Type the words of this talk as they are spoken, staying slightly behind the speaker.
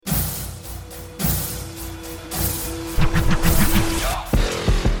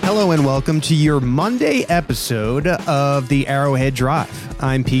Hello and welcome to your Monday episode of the Arrowhead Drive.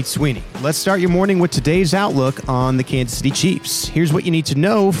 I'm Pete Sweeney. Let's start your morning with today's outlook on the Kansas City Chiefs. Here's what you need to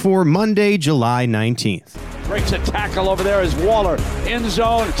know for Monday, July 19th. Breaks a tackle over there as Waller. End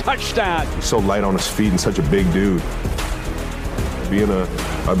zone, touchdown. He's so light on his feet and such a big dude. Being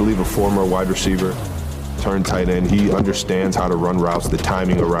I believe a former wide receiver turned tight end, he understands how to run routes, the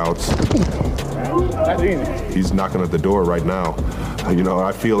timing of routes. He's knocking at the door right now. You know,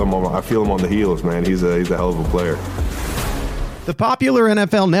 I feel him on the heels, man. He's a hell of a player. The popular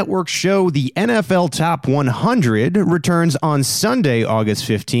NFL Network show, the NFL Top 100, returns on Sunday, August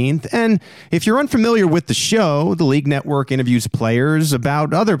 15th. And if you're unfamiliar with the show, the League Network interviews players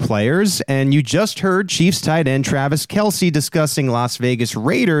about other players. And you just heard Chiefs tight end Travis Kelce discussing Las Vegas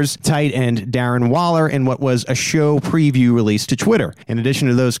Raiders tight end Darren Waller in what was a show preview released to Twitter. In addition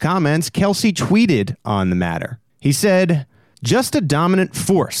to those comments, Kelce tweeted on the matter. He said, "Just a dominant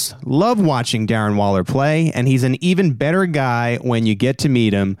force. Love watching Darren Waller play, and he's an even better guy when you get to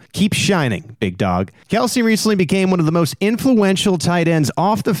meet him. Keep shining, big dog." Kelce recently became one of the most influential tight ends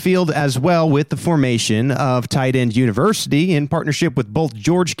off the field as well with the formation of Tight End University in partnership with both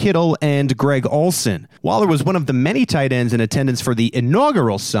George Kittle and Greg Olsen. Waller was one of the many tight ends in attendance for the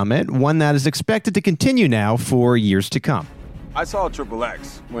inaugural summit, one that is expected to continue now for years to come. I saw Triple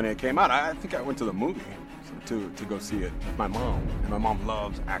X when it came out. I think I went to the movie to go see it with my mom. And my mom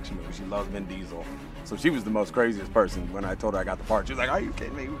loves action movies. She loves Vin Diesel. So she was the most craziest person when I told her I got the part. She was like, "Are you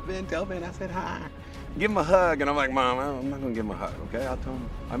kidding me? Vin, tell Vin." I said, "Hi. Give him a hug." And I'm like, "Mom, I'm not going to give him a hug, okay? I'll tell him."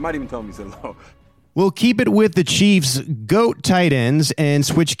 I might even tell him he said hello. We'll keep it with the Chiefs' GOAT tight ends and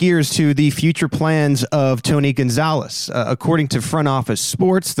switch gears to the future plans of Tony Gonzalez. According to Front Office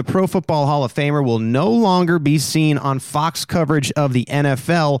Sports, the Pro Football Hall of Famer will no longer be seen on Fox coverage of the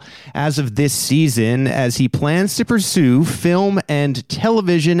NFL as of this season, as he plans to pursue film and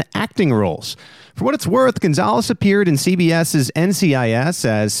television acting roles. For what it's worth, Gonzalez appeared in CBS's NCIS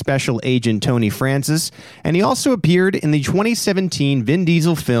as Special Agent Tony Francis, and he also appeared in the 2017 Vin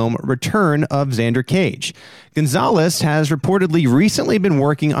Diesel film Return of Xander Cage. Gonzalez has reportedly recently been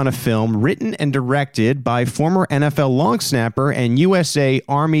working on a film written and directed by former NFL long snapper and USA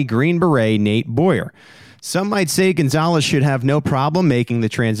Army Green Beret Nate Boyer. Some might say Gonzalez should have no problem making the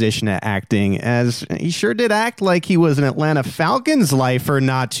transition to acting, as he sure did act like he was an Atlanta Falcons lifer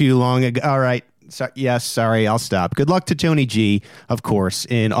not too long ago. All right. Sorry, I'll stop. Good luck to Tony G, of course,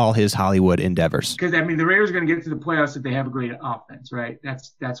 in all his Hollywood endeavors. Because, I mean, the Raiders are going to get to the playoffs if they have a great offense, right?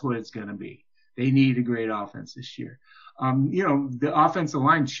 That's what it's going to be. They need a great offense this year. The offensive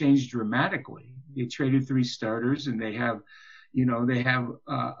line changed dramatically. They traded 3 starters, and they have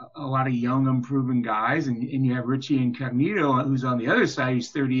a lot of young, unproven guys, and you have Richie Incognito, who's on the other side. He's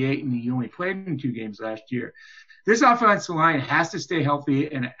 38, and he only played in 2 games last year. This offensive line has to stay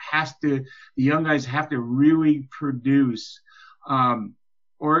healthy, and the young guys have to really produce,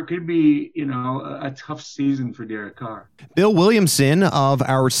 or it could be, a tough season for Derek Carr. Bill Williamson of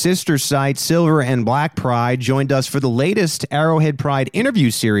our sister site, Silver and Black Pride, joined us for the latest Arrowhead Pride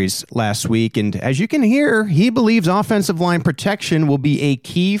interview series last week. And as you can hear, he believes offensive line protection will be a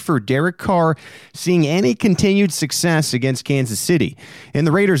key for Derek Carr seeing any continued success against Kansas City. In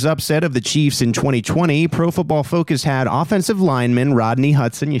the Raiders' upset of the Chiefs in 2020, Pro Football Focus had offensive linemen Rodney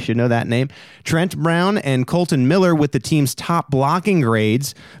Hudson, you should know that name, Trent Brown, and Colton Miller with the team's top blocking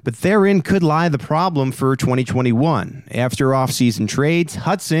grades. But therein could lie the problem for 2021. After offseason trades,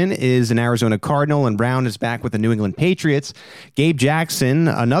 Hudson is an Arizona Cardinal and Brown is back with the New England Patriots. Gabe Jackson,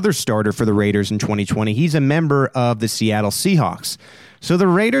 another starter for the Raiders in 2020, he's a member of the Seattle Seahawks. So the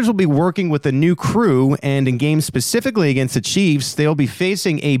Raiders will be working with a new crew, and in games specifically against the Chiefs, they'll be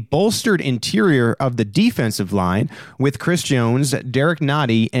facing a bolstered interior of the defensive line with Chris Jones, Derek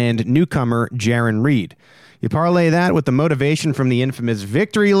Nottie, and newcomer Jarran Reed. You parlay that with the motivation from the infamous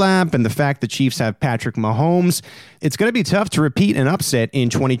victory lap and the fact the Chiefs have Patrick Mahomes, it's going to be tough to repeat an upset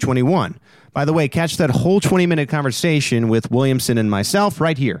in 2021. By the way, catch that whole 20-minute conversation with Williamson and myself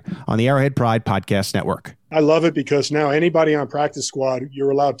right here on the Arrowhead Pride Podcast Network. I love it because now anybody on practice squad,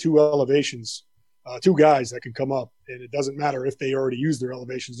 you're allowed 2 elevations, 2 guys that can come up. And it doesn't matter if they already used their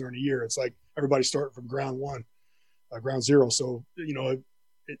elevations during the year. It's like everybody's starting from ground 0. So,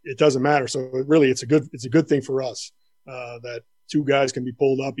 it doesn't matter. So really, it's a good thing for us that 2 guys can be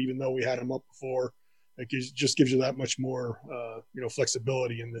pulled up, even though we had them up before. It just gives you that much more,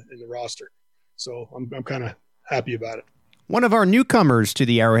 flexibility in the roster. So I'm kind of happy about it. One of our newcomers to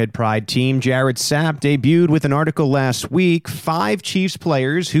the Arrowhead Pride team, Jared Sapp, debuted with an article last week, 5 Chiefs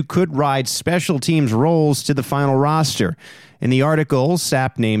players who could ride special teams roles to the final roster. In the article,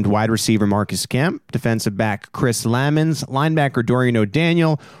 Sapp named wide receiver Marcus Kemp, defensive back Chris Lamons, linebacker Dorian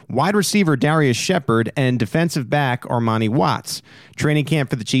O'Daniel, wide receiver Darius Shepard, and defensive back Armani Watts. Training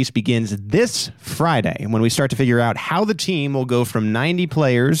camp for the Chiefs begins this Friday, when we start to figure out how the team will go from 90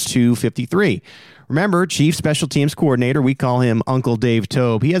 players to 53. Remember, Chief Special Teams Coordinator, we call him Uncle Dave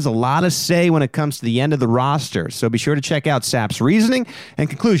Tobe. He has a lot of say when it comes to the end of the roster, so be sure to check out Sapp's reasoning and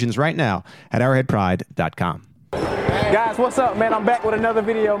conclusions right now at arrowheadpride.com. Guys, what's up, man? I'm back with another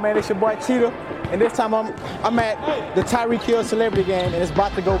video, man. It's your boy Cheetah, and this time I'm at the Tyreek Hill Celebrity Game, and it's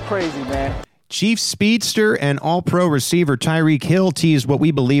about to go crazy, man. Chiefs speedster and all-pro receiver Tyreek Hill teased what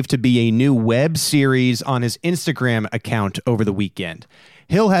we believe to be a new web series on his Instagram account over the weekend.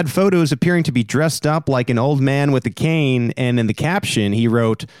 Hill had photos appearing to be dressed up like an old man with a cane, and in the caption, he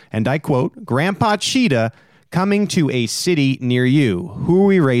wrote, and I quote, "Grandpa Cheetah coming to a city near you. Who are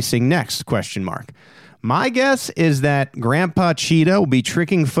we racing next?" ? My guess is that Grandpa Cheetah will be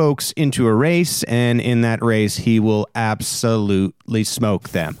tricking folks into a race, and in that race, he will absolutely smoke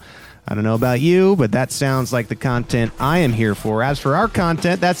them. I don't know about you, but that sounds like the content I am here for. As for our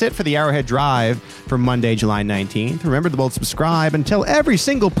content, that's it for the Arrowhead Drive for Monday, July 19th. Remember to both subscribe and tell every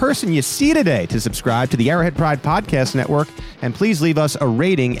single person you see today to subscribe to the Arrowhead Pride Podcast Network, and please leave us a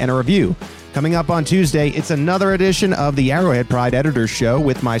rating and a review. Coming up on Tuesday, it's another edition of the Arrowhead Pride Editors Show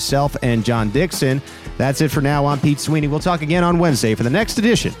with myself and John Dixon. That's it for now. I'm Pete Sweeney. We'll talk again on Wednesday for the next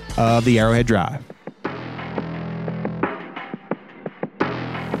edition of the Arrowhead Drive.